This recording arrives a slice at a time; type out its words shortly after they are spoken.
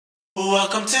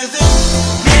Welcome to the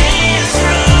men's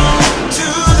room, to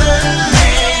the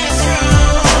men's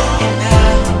room.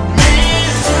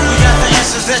 Men's room. We got the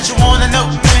answers that you wanna know.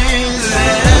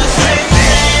 Let's make it.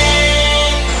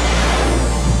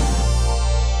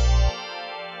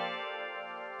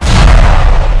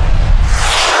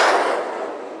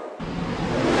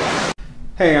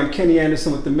 Hey, I'm Kenny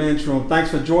Anderson with the Men's Room. Thanks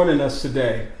for joining us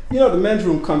today. You know, the Men's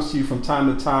Room comes to you from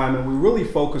time to time, and we really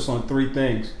focus on three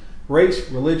things: race,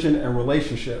 religion, and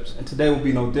relationships. And today will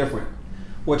be no different.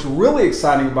 What's really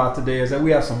exciting about today is that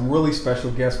we have some really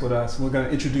special guests with us. We're going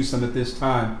to introduce them at this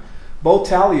time.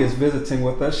 Talley is visiting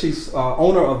with us. She's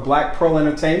owner of Black Pearl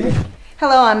Entertainment.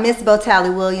 Hello, I'm Miss Talley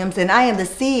Williams, and I am the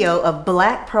CEO of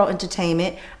Black Pearl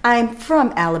Entertainment. I'm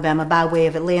from Alabama by way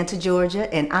of Atlanta,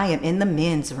 Georgia, and I am in the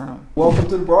men's room. Welcome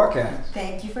to the broadcast.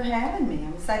 Thank you for having me.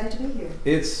 I'm excited to be here.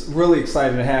 It's really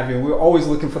exciting to have you. We're always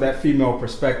looking for that female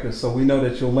perspective, so we know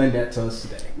that you'll lend that to us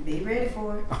today. Be ready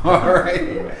for it. All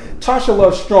right. Tasha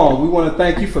Love Strong, we want to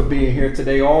thank you for being here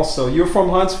today also. You're from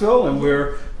Huntsville, and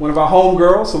we're one of our home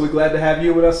girls, so we're glad to have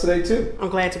you with us today too. I'm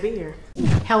glad to be here.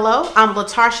 Hello, I'm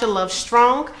LaTarsha Love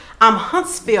Strong. I'm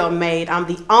Huntsville made. I'm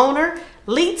the owner,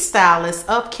 lead stylist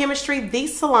of Chemistry, the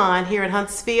salon here in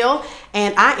Huntsville,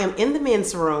 and I am in the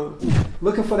men's room.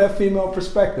 Looking for that female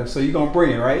perspective, so you're going to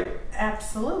bring it, right?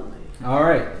 Absolutely. All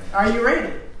right. Are you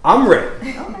ready? I'm ready.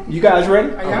 Okay. You guys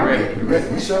ready? Are y'all ready? We're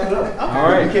ready. We showed up. Okay. All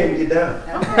right. You can't get down.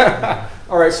 Okay.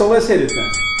 All right, so let's hit it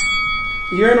then.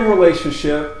 You're in a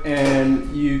relationship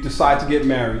and you decide to get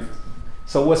married.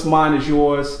 So what's mine is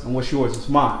yours and what's yours is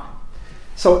mine.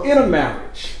 So in a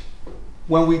marriage,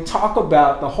 when we talk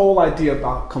about the whole idea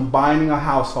about combining a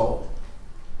household,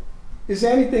 is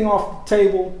there anything off the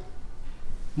table?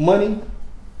 Money,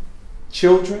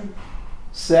 children,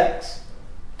 sex?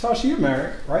 Tasha, you're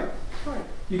married, right? Right.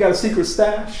 You got a secret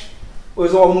stash? Or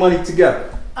is all money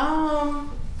together?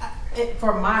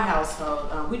 For my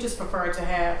household, we just prefer to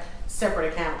have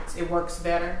separate accounts. It works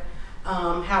better.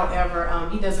 However,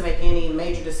 he doesn't make any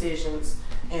major decisions,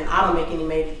 and I don't make any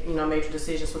major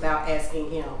decisions without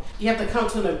asking him. You have to come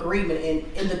to an agreement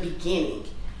in the beginning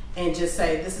and just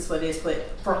say this is what it is. But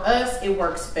for us, it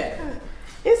works better.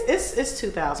 It's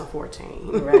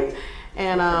 2014, Right?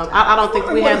 And I don't think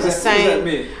we have the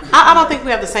same. I don't think we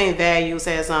have the same values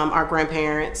as our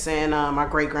grandparents and our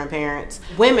great grandparents.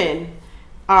 Women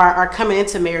are coming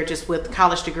into marriages with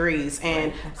college degrees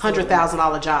and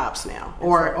 $100,000 jobs now,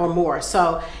 or more.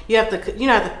 So you have to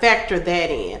factor that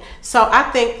in. So I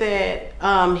think that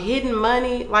hidden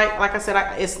money, like I said,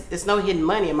 it's no hidden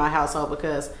money in my household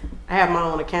because I have my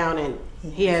own account and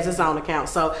he has his own account.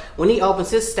 So when he opens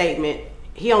his statement,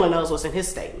 he only knows what's in his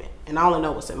statement, and I only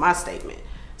know what's in my statement.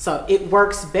 So it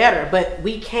works better, but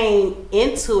we came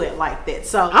into it like that.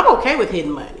 So I'm okay with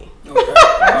hidden money. Okay. All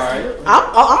right.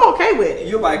 I'm okay with it.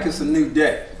 You're like, it's a new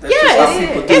day. That's Yeah, just how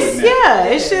people do it now. yeah.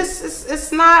 It's just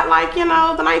it's not like the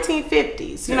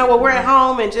 1950s. Where we're at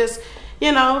home and just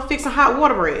fixing hot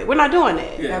water bread. We're not doing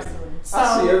that. Yeah. Absolutely. So,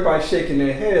 I see everybody shaking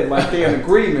their head like they're in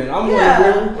agreement. I'm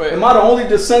wondering, am I the only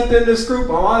dissent in this group?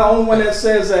 Am I the only one that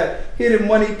says that hidden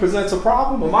money presents a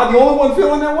problem? Am I the only one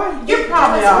feeling that way? You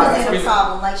probably It are. presents a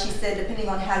problem, like she said, depending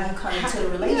on how you come into the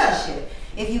relationship.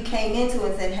 If you came into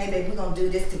it and said, hey babe, we're going to do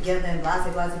this together and blah,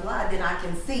 blah, blah, blah, then I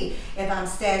can see if I'm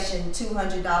stashing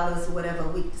 $200 or whatever a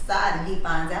week aside and he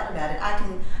finds out about it, I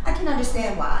can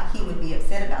understand why he would be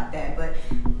upset about that. But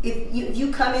if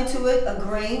you come into it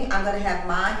agreeing, I'm going to have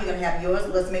mine, you're going to have yours,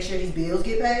 let's make sure these bills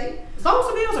get paid. as long as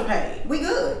the bills are paid. We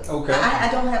good. Okay.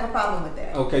 I don't have a problem with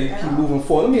that. Okay, you keep moving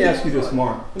forward. Let me ask you this,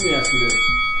 Mark. Let me ask you this.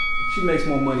 She makes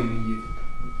more money than you.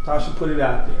 Tasha, put it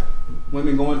out there.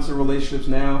 Women go into relationships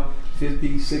now,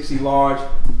 50, 60 large,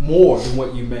 more than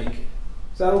what you make.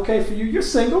 Is that okay for you? You're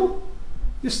single.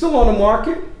 You're still on the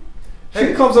market.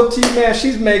 She comes up to you, man,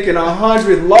 she's making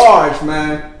 100 large,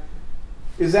 man.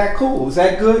 Is that cool? Is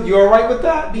that good? You all right with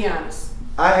that? Be honest.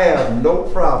 I have no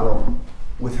problem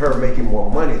with her making more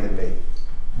money than me,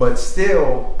 but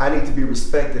still, I need to be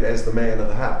respected as the man of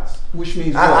the house. Which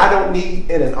means what? I don't need,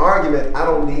 in an argument, I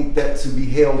don't need that to be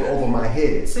held over my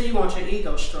head. So you want your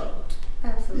ego stroked?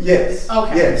 Absolutely. Yes.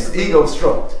 Okay. Yes. Ego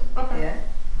stroked. Okay. Yeah.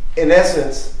 In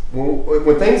essence,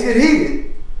 when things get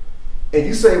heated, and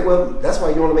you say, well, that's why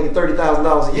you're only making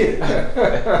 $30,000 a year.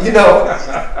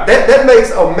 that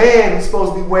makes a man who's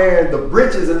supposed to be wearing the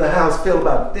britches in the house feel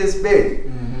about this big.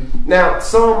 Mm-hmm. Now,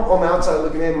 some on the outside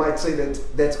looking in might say that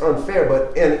that's unfair,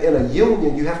 but in a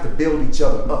union, you have to build each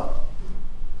other up.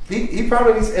 He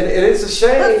probably needs, and it's a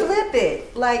shame. But flip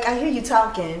it. Like, I hear you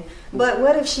talking, but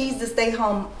what if she's the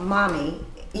stay-home mommy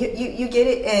You get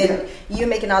it, and you're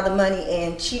making all the money,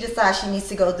 and she decides she needs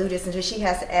to go do this, and she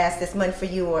has to ask this money for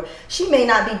you, or she may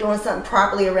not be doing something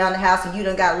properly around the house, and you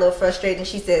done got a little frustrated, and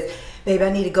she says, baby,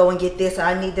 I need to go and get this, or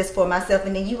I need this for myself,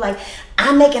 and then you like,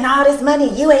 I'm making all this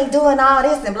money, you ain't doing all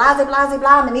this, and blah, blah, blah, blah,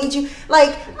 I'm gonna need you.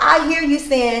 Like, I hear you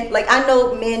saying, like, I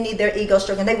know men need their ego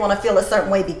stroke, and they want to feel a certain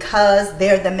way because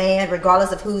they're the man,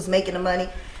 regardless of who's making the money.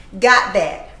 Got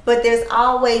that. But there's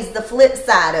always the flip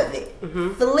side of it.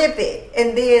 Flip it,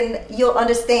 and then you'll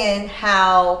understand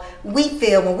how we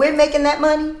feel when we're making that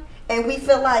money, and we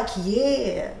feel like,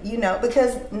 yeah, you know,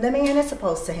 because the man is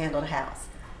supposed to handle the house,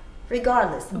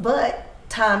 regardless. But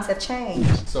times have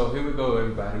changed. So here we go,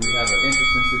 everybody. We have an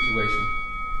interesting situation,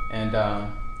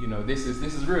 and you know, this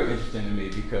is real interesting to me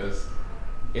because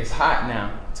it's hot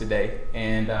now today,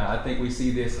 and I think we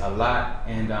see this a lot,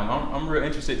 and I'm real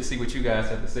interested to see what you guys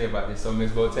have to say about this. So,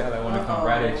 Ms. Botel, I want to come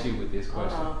right at you with this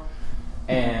question.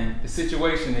 And the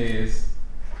situation is,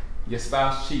 your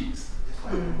spouse cheats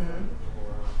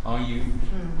on you,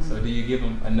 so do you give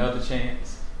them another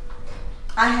chance?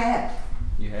 I have.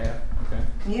 You have? Okay.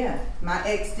 Yeah, my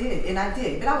ex did, and I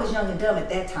did, but I was young and dumb at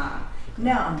that time.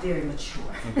 Now I'm very mature.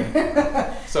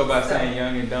 Okay. So by saying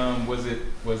young and dumb, was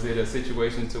it a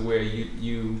situation to where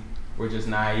you were just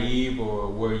naive, or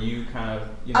were you kind of,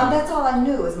 you know? That's all I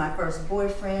knew was my first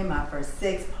boyfriend, my first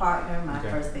sex partner, my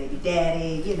first baby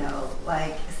daddy, you know,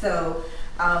 like, so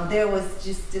there was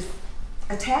just this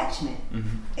attachment,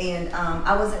 and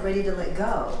I wasn't ready to let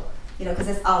go, you know, because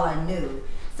that's all I knew.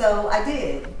 So I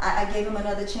did. I gave him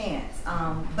another chance,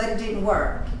 but it didn't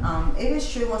work. It is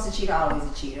true, once a cheater, always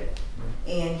a cheater.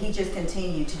 And he just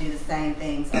continued to do the same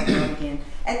things over and again.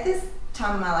 At this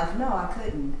time of my life, no, I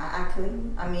couldn't. I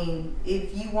couldn't. I mean,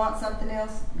 if you want something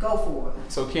else, go for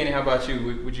it. So Kenny, how about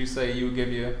you? Would you say you would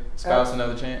give your spouse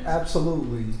another chance?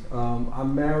 Absolutely. I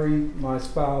married my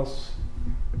spouse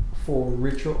for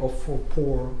richer or for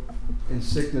poor, in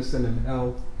sickness and in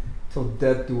health, till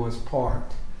death do us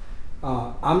part.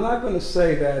 I'm not going to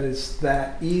say that it's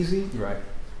that easy. Right.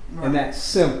 And that's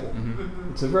simple.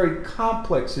 It's a very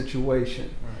complex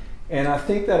situation. And I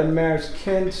think that a marriage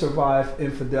can survive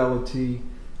infidelity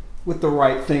with the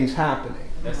right things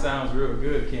happening. That sounds real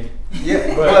good, Kenny.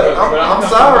 Yeah, but I'm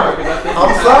sorry.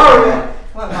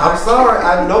 I'm sorry.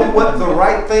 I know what the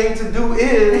right thing to do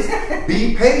is.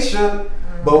 Be patient.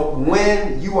 But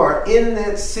when you are in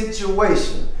that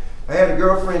situation, I had a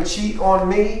girlfriend cheat on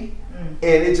me,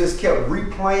 and it just kept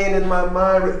replaying in my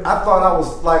mind. I thought I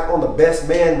was like on the Best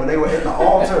Man when they were at the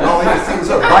altar, and all they could see was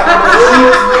her biting on the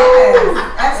shoes.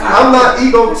 I'm not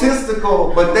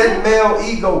egotistical, but that male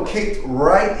ego kicked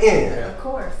right in. Of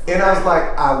course. And I was like,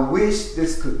 I wish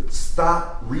this could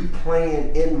stop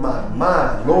replaying in my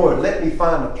mind. Lord, let me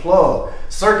find a plug,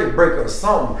 circuit breaker or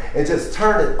something, and just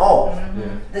turn it off.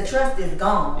 The trust is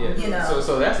gone, you know.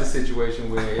 So that's a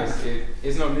situation where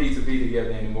it's no need to be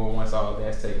together anymore once all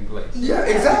that's taking place. Yeah,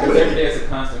 exactly. Because every day is a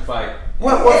constant fight.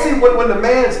 Well, see, when the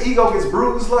man's ego gets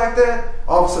bruised like that,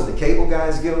 all of a sudden the cable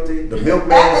guy's guilty, the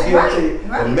milkman's guilty,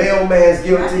 the mailman's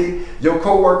guilty, your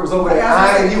co-worker's over there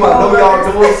eyeing you. I know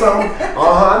y'all doing something.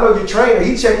 I know your trainer,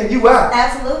 he checking you out.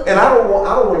 Absolutely. And I don't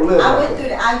want to live. I like went through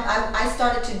that. I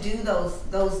started to do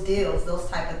those deals, those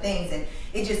type of things, and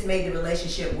it just made the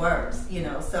relationship worse, you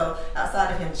know. So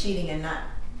outside of him cheating and not,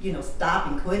 you know,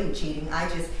 stopping, quitting cheating,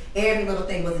 every little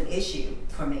thing was an issue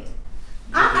for me.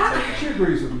 She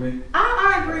agrees with me.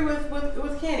 I agree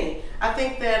with Kenny. I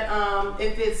think that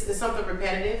if it's something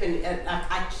repetitive and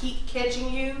I keep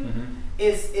catching you,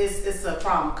 it's a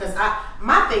problem. Because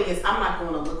my thing is I'm not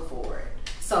going to look for it.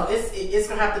 So it's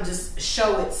going to have to just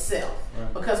show itself.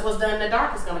 Right. Because what's done in the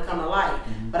dark is going to come to light.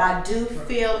 But I do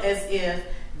feel as if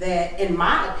that, in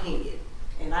my opinion,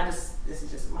 and this is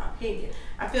just my opinion,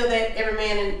 I feel that every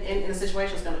man in a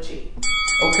situation is going to cheat.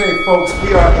 Okay, folks,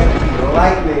 we are in the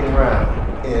lightning round.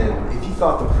 And if you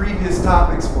thought the previous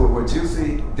topics were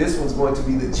juicy, this one's going to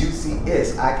be the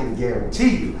juiciest, I can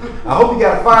guarantee you. I hope you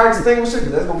got a fire extinguisher,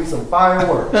 because there's going to be some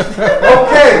fireworks.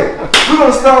 Okay, we're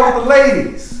going to start with the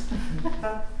ladies.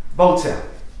 Botel.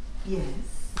 Yes.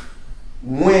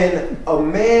 When a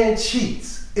man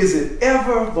cheats, is it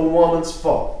ever the woman's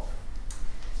fault?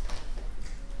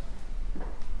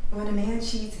 When a man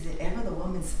cheats, is it ever the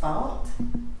woman's fault?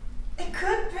 It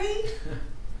could be.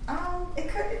 It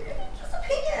could be. Just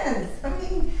opinions. I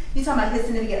mean, you talking about his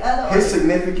significant other? His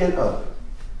significant other.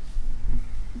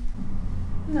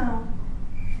 No.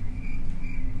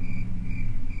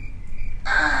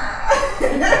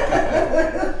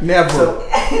 Never.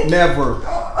 Never.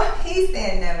 Oh, he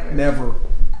said never. Never.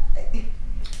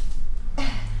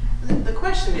 The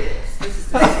question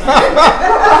is, I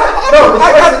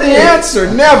got the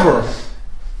answer. Never.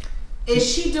 Is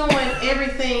she doing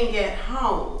everything at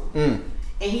home, and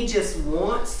he just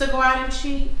wants to go out and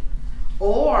cheat,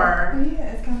 or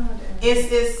Yeah, it's kind of hard to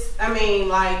it's I mean,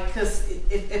 like, because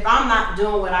if I'm not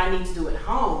doing what I need to do at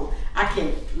home, I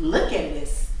can look at it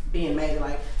as being maybe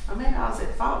like, oh, maybe I was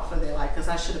at fault for that, like, because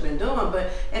I should have been doing.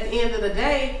 But at the end of the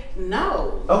day,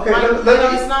 no. Okay, like,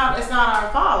 let me, it's not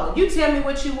our fault. You tell me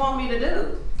what you want me to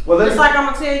do. well, It's like I'm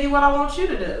gonna tell you what I want you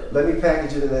to do. let me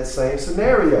package it in that same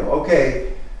scenario.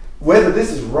 Okay, whether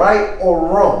this is right or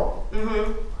wrong,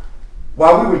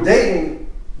 while we were dating,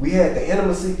 we had the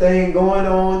intimacy thing going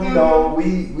on. You know,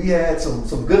 we had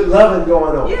some good loving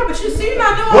going on. Yeah, but you see, you're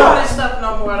not doing all this stuff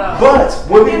no more though. But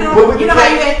when we, you know, when we you know how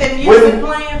you had that music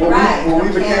playing, when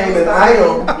we became an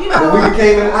item, You know. when we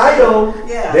became an item,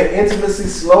 Yeah. that intimacy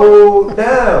slowed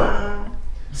down.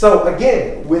 So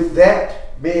again, with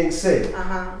that being said,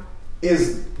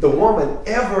 is the woman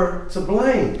ever to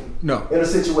blame No. in a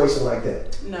situation like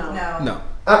that? No. No.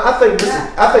 I think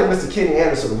Mr. Kenny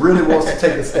Anderson really wants to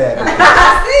take a stab at this.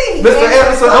 I see. Mr.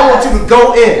 Anderson, I want you to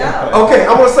go in. No. Okay,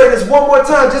 I'm going to say this one more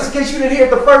time just in case you didn't hear it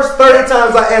the first 30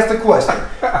 times I asked the question.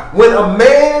 When a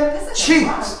man This is a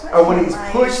cheats hard or when he's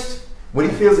question, pushed, when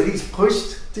he feels that he's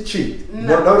pushed to cheat,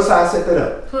 No. notice how I set that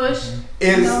up. Push.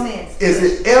 No man's Is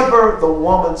it ever the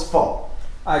woman's fault?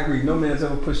 I agree. No man's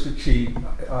ever pushed to cheat.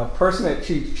 A person that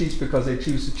cheats because they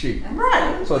choose to cheat.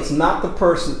 Right. So it's not the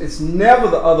person. It's never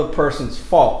the other person's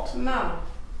fault. No.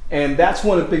 And that's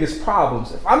one of the biggest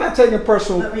problems. If I'm not taking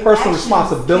personal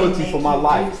responsibility for my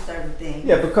life,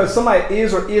 yeah, because somebody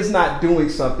is or is not doing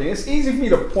something, it's easy for me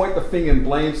to point the finger and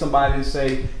blame somebody and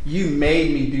say, you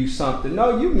made me do something.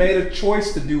 No, you made a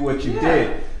choice to do what you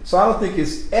did. So I don't think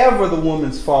it's ever the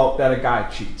woman's fault that a guy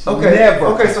cheats. Okay. Never.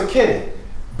 Okay, so Kenny,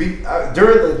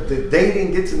 during the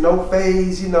dating, get to know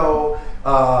phase, you know,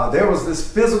 there was this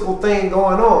physical thing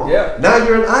going on. Yeah. Now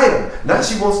you're an item. Now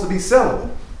she wants to be sellable.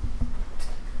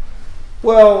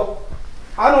 Well,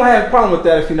 I don't have a problem with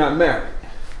that if you're not married.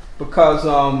 Because,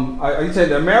 are you saying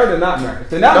they're married or not married? If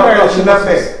they're not married, she's not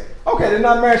married. Okay, they're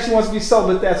not married, she wants to be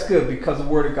celibate, that's good because the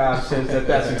Word of God says that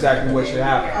that's exactly what should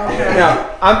happen. Okay.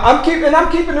 Now, I'm keeping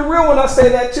it real when I say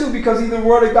that too, because either the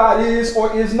Word of God is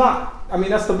or is not. I mean,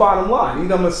 that's the bottom line.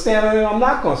 Either I'm going to stand on it or I'm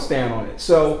not going to stand on it.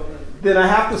 So then I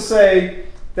have to say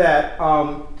that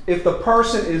if the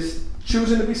person is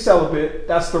choosing to be celibate,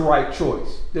 that's the right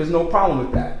choice. There's no problem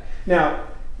with that. Now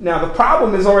the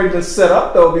problem has already been set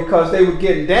up though because they were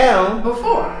getting down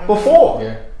before.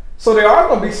 Yeah. So there are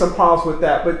going to be some problems with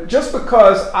that. But just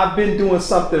because I've been doing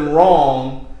something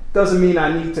wrong doesn't mean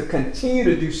I need to continue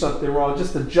to do something wrong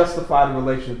just to justify the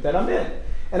relationship that I'm in.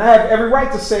 And I have every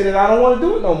right to say that I don't want to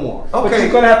do it no more. Okay. But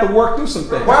you're going to have to work through some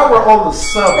things. While we're on the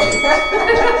subject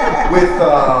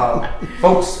with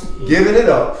folks giving it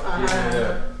up,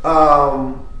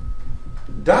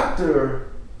 Dr.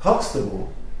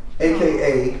 Huxtable,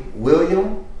 a.k.a.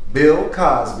 William Bill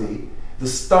Cosby, the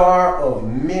star of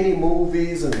many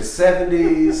movies in the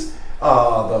 70s,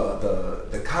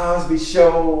 the Cosby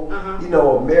Show, you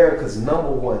know, America's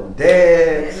 #1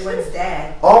 dad. Everyone's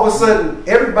dad. All of a sudden,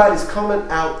 everybody's coming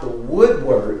out the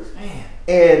woodwork,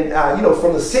 and you know,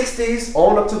 from the 60s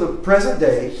on up to the present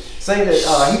day, saying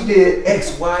that he did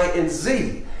X, Y, and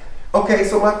Z. Okay,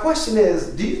 so my question is,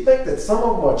 do you think that some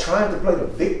of them are trying to play the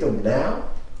victim now?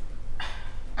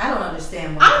 I don't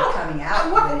understand why they're coming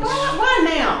out. Why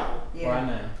now? Yeah. Why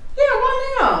now? Yeah,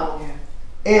 why now? Yeah.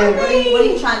 And What are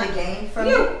you trying to gain from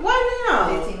Yeah, it? why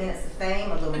now? 15 minutes of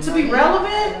fame, a little To be money?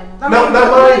 relevant? I now, mean,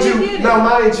 now, where mind did you, get it?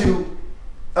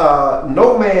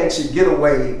 no man should get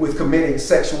away with committing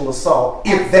sexual assault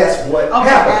if that's what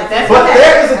happened. that's But what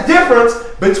there is a difference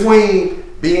between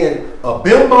being a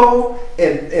bimbo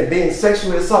and being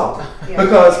sexually assaulted. Yeah.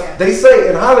 Because Yeah. they say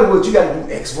in Hollywood you got to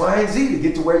do X, Y, and Z to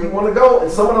get to where you want to go.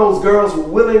 And some of those girls were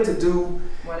willing to do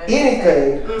Whatever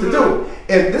anything to do it.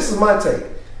 And this is my take.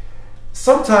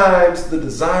 Sometimes the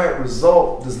desired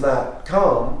result does not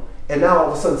come, and now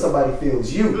all of a sudden somebody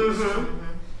feels used.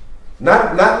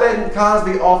 Not letting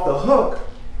Cosby off the hook.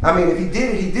 I mean, if he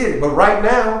did it, he did it. But right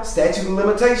now, statute of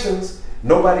limitations,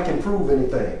 nobody can prove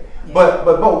anything. Yeah. But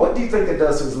Bo, what do you think it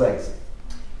does to his legacy?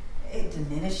 It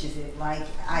diminishes it. Like,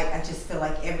 I just feel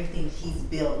like everything he's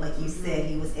built, like you said,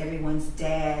 he was everyone's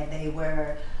dad. They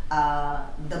were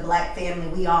the black family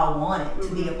we all wanted to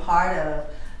be a part of.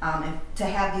 And to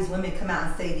have these women come out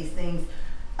and say these things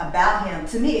about him,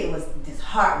 to me it was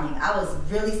disheartening. I was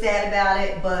really sad about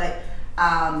it, but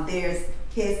there's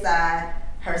his side,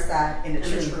 her side and the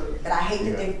truth. But I hate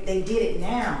that they did it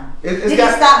now. Did he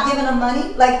stop giving them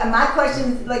money? Like my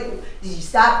question is, like, did you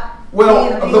stop?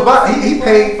 Well, he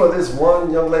paid for this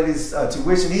one young lady's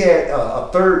tuition. He had a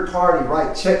third party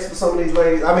write checks for some of these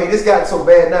ladies. I mean, it's gotten so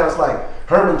bad now. It's like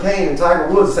Herman Cain and Tiger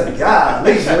Woods said, "God,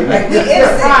 we so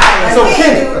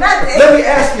Kenny, let me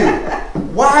ask you,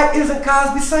 why isn't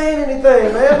Cosby saying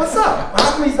anything, man? What's up?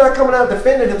 How come he's not coming out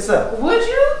defending himself? Would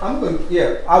you?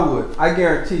 I would. I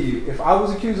guarantee you, if I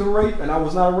was accused of rape and I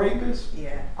was not a rapist,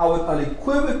 I would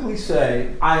unequivocally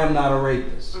say I am not a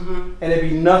rapist, and there'd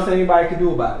be nothing anybody could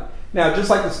do about it. Now, just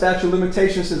like the statute of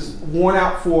limitations is worn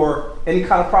out for any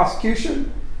kind of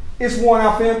prosecution, it's worn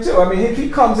out for him too. I mean, if he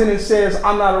comes in and says,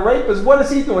 I'm not a rapist, what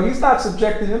is he doing? He's not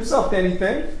subjecting himself to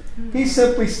anything. He's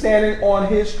simply standing on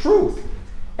his truth.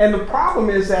 And the problem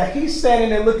is that he's standing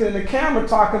there looking in the camera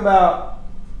talking about,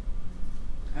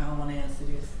 I don't want to answer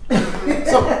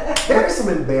this. So there's some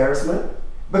embarrassment.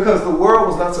 Because the world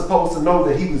was not supposed to know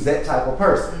that he was that type of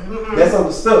person. That's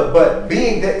understood. But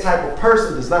being that type of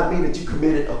person does not mean that you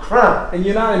committed a crime. And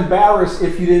you're not embarrassed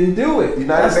if you didn't do it. You're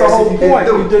not That's embarrassed the whole if you point.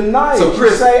 didn't do it. You deny it. So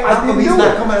Chris, you say, I how come didn't he's do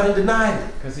not it. come out and denying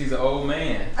it? Because he's an old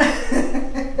man.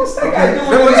 What's that guy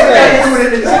doing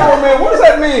with his name? Old man, what does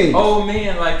that mean? Old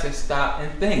men like to stop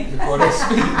and think before they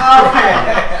speak.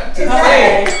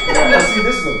 See,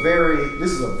 this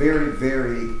is a very,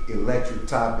 very electric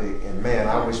topic, and man,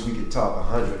 I wish we could talk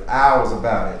 100 hours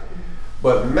about it.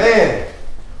 But man,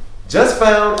 just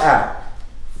found out,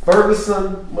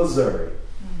 Ferguson, Missouri,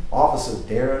 Officer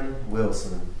Darren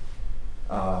Wilson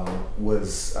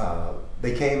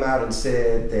they came out and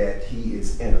said that he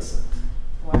is innocent.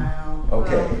 Wow.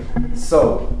 Okay,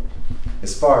 so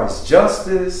as far as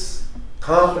justice,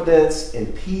 confidence,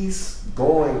 and peace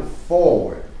going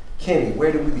forward, Kenny,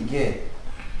 where do we begin?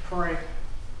 Pray.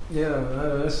 Yeah,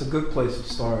 that's a good place to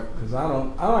start because I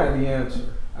don't have the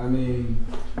answer. I mean,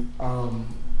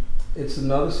 it's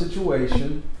another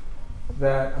situation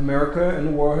that America and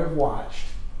the world have watched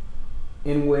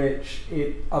in which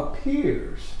it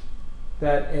appears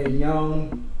that a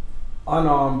young,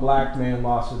 unarmed black man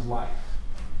lost his life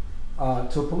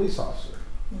to a police officer.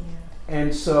 Yeah.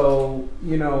 And so, I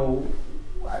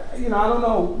don't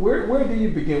know, where do you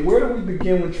begin? Where do we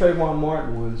begin when Trayvon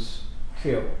Martin was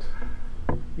killed?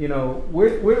 Where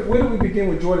do we begin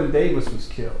when Jordan Davis was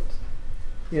killed?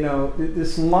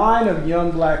 This line of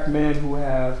young black men who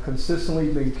have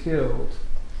consistently been killed,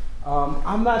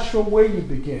 I'm not sure where you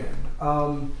begin.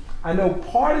 I know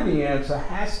part of the answer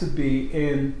has to be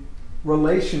in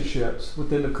relationships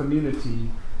within the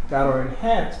community that are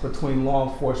enhanced between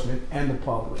law enforcement and the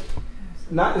public.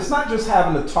 It's not just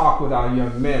having to talk with our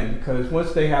young men, because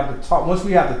once we have to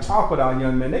talk with our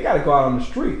young men, they got to go out on the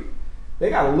street. They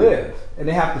got to live, and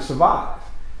they have to survive.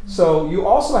 So you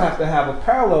also have to have a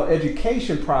parallel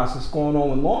education process going on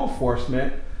with law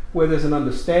enforcement where there's an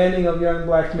understanding of young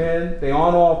black men. They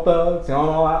aren't all thugs. They aren't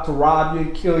all out to rob you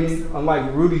and kill you,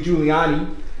 unlike Rudy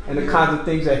Giuliani and the kinds of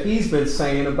things that he's been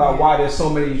saying about why there's so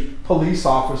many police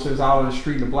officers out on the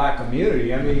street in the black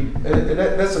community. I mean, and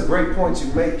that's a great point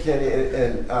you make, Kenny.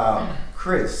 And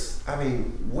Chris, I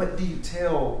mean, what do you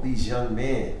tell these young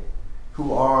men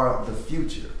who are the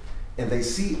future? And they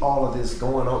see all of this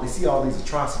going on. They see all these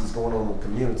atrocities going on in the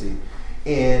community,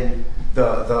 and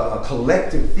the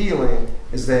collective feeling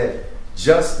is that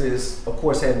justice, of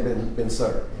course, hadn't been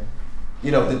served.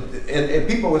 And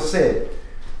people have said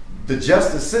the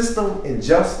justice system and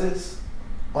justice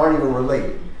aren't even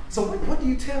related. So what do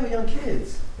you tell young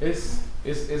kids? It's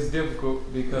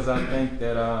difficult because I think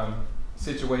that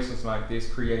situations like this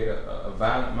create a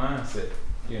violent mindset,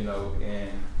 in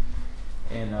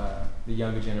the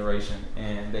younger generation,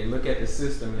 and they look at the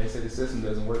system and they say the system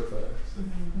doesn't work for us.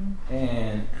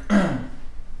 And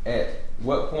at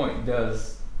what point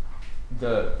does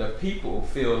the people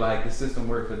feel like the system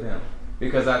worked for them?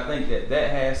 Because I think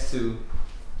that has to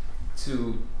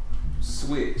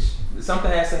switch.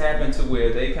 Something has to happen to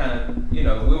where they kind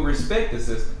of will respect the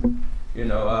system. You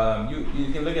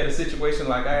can look at a situation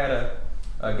like I had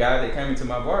a guy that came into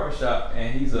my barbershop,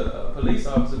 and he's a police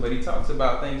officer, but he talks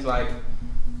about things like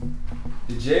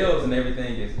the jails and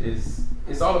everything is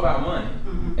it's all about money.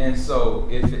 And so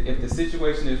if the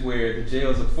situation is where the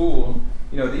jails are full,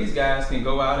 these guys can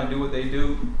go out and do what they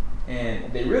do,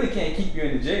 and they really can't keep you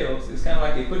in the jails. It's kind of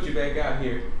like they put you back out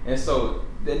here. And so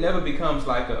there never becomes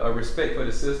like a respect for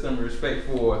the system, respect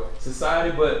for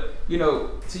society. But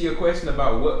to your question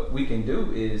about what we can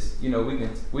do is,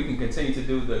 we can continue to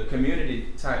do the community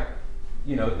type,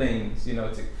 things,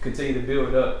 to continue to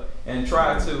build up and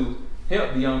try to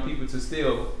help the young people to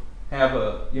still have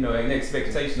a, you know, an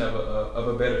expectation of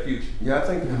a better future. Yeah, I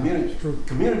think the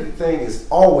community thing is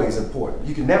always important.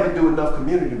 You can never do enough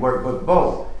community work. But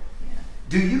Bo,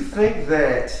 do you think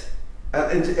that,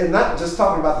 and not just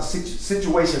talking about the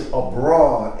situation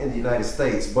abroad in the United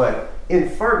States, but in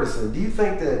Ferguson, do you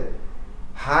think that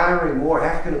hiring more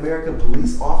African American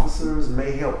police officers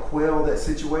may help quell that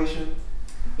situation?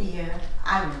 Yeah,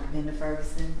 I've never been to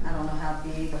Ferguson. I don't know how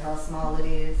big or how small it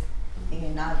is.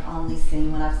 And I've only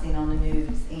seen what I've seen on the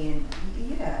news. And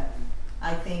yeah,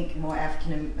 I think more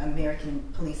African American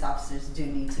police officers do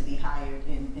need to be hired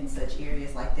in such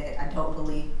areas like that. I don't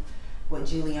believe what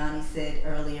Giuliani said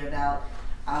earlier about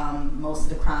most of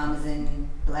the crime is in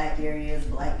black areas,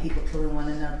 black people killing one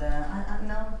another.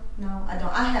 No, I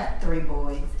don't. I have 3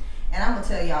 boys. And I'm going to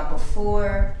tell y'all,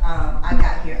 before I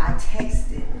got here, I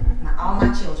texted all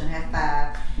my children, I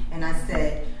have 5, and I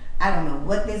said, I don't know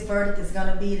what this verdict is going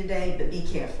to be today, but be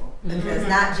careful. Because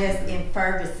not just in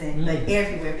Ferguson, but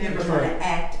everywhere, people are going to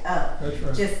act up.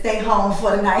 Right. Just stay home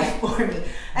for the night for me.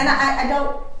 And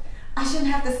I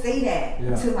shouldn't have to say that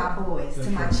to my boys, to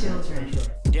my children.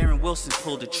 Darren Wilson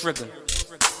pulled the trigger,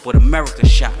 but America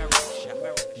shot,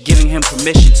 giving him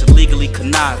permission to legally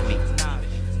connive me.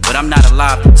 But I'm not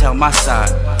alive to tell my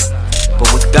side.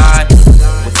 But with God,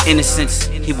 with innocence,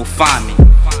 he will find me.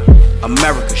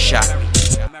 America shot me.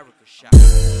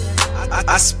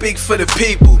 I speak for the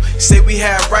people. Say we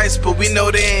have rights, but we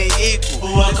know they ain't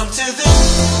equal. Welcome to the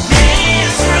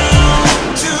men's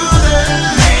room. To the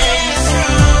men's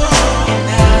room.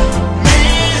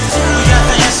 Men's room. We got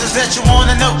the answers that you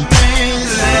wanna know.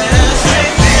 Let's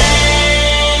make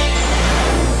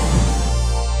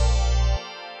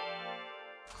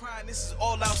Crying, this is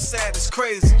all outside, it's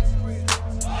crazy.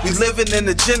 We living in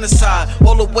a genocide,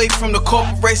 all the way from the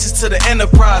corporations to the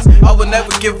enterprise. I will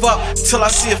never give up till I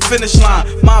see a finish line.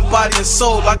 Mind, body, and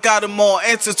soul, I got them all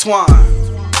intertwined.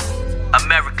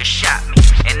 America shot me,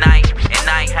 and I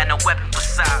ain't had no weapon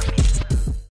beside me.